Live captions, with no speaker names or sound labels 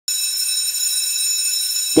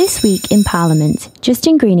This week in Parliament,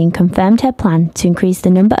 Justine Greening confirmed her plan to increase the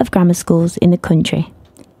number of grammar schools in the country.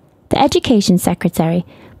 The Education Secretary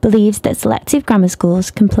believes that selective grammar schools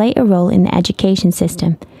can play a role in the education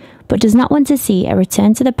system, but does not want to see a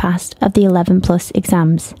return to the past of the 11+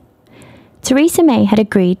 exams. Theresa May had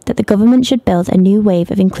agreed that the government should build a new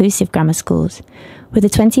wave of inclusive grammar schools, with a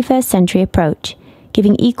 21st century approach,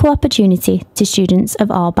 giving equal opportunity to students of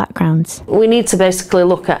all backgrounds. We need to basically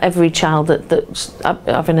look at every child that's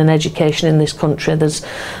having an education in this country.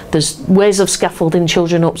 There's ways of scaffolding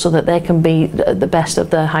children up so that they can be the best of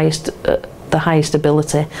their highest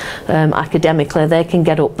ability. Academically, they can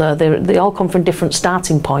get up there. They all come from different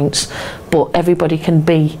starting points, but everybody can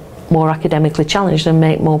be more academically challenged and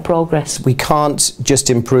make more progress. We can't just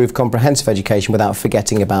improve comprehensive education without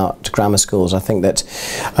forgetting about grammar schools. I think that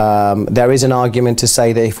there is an argument to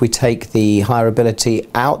say that if we take the higher ability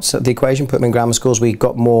out of the equation, put them in grammar schools, we've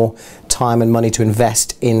got more time and money to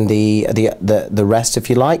invest in the rest, if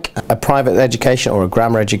you like. A private education or a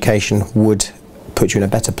grammar education would put you in a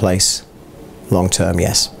better place long term,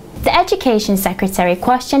 yes. The Education Secretary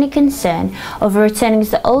quashed any concern over returning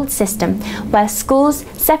to the old system where schools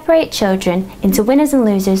separate children into winners and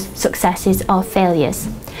losers, successes or failures.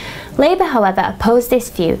 Labour, however, opposed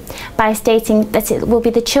this view by stating that it will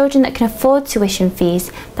be the children that can afford tuition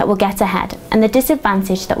fees that will get ahead and the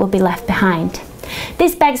disadvantaged that will be left behind.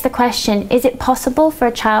 This begs the question, is it possible for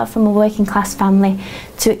a child from a working class family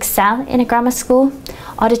to excel in a grammar school?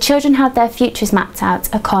 Or do children have their futures mapped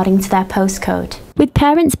out according to their postcode? With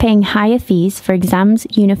parents paying higher fees for exams,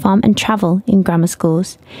 uniform and travel in grammar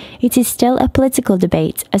schools, it is still a political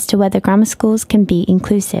debate as to whether grammar schools can be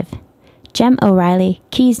inclusive. Jem O'Reilly,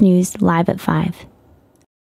 Keys News, live at 5.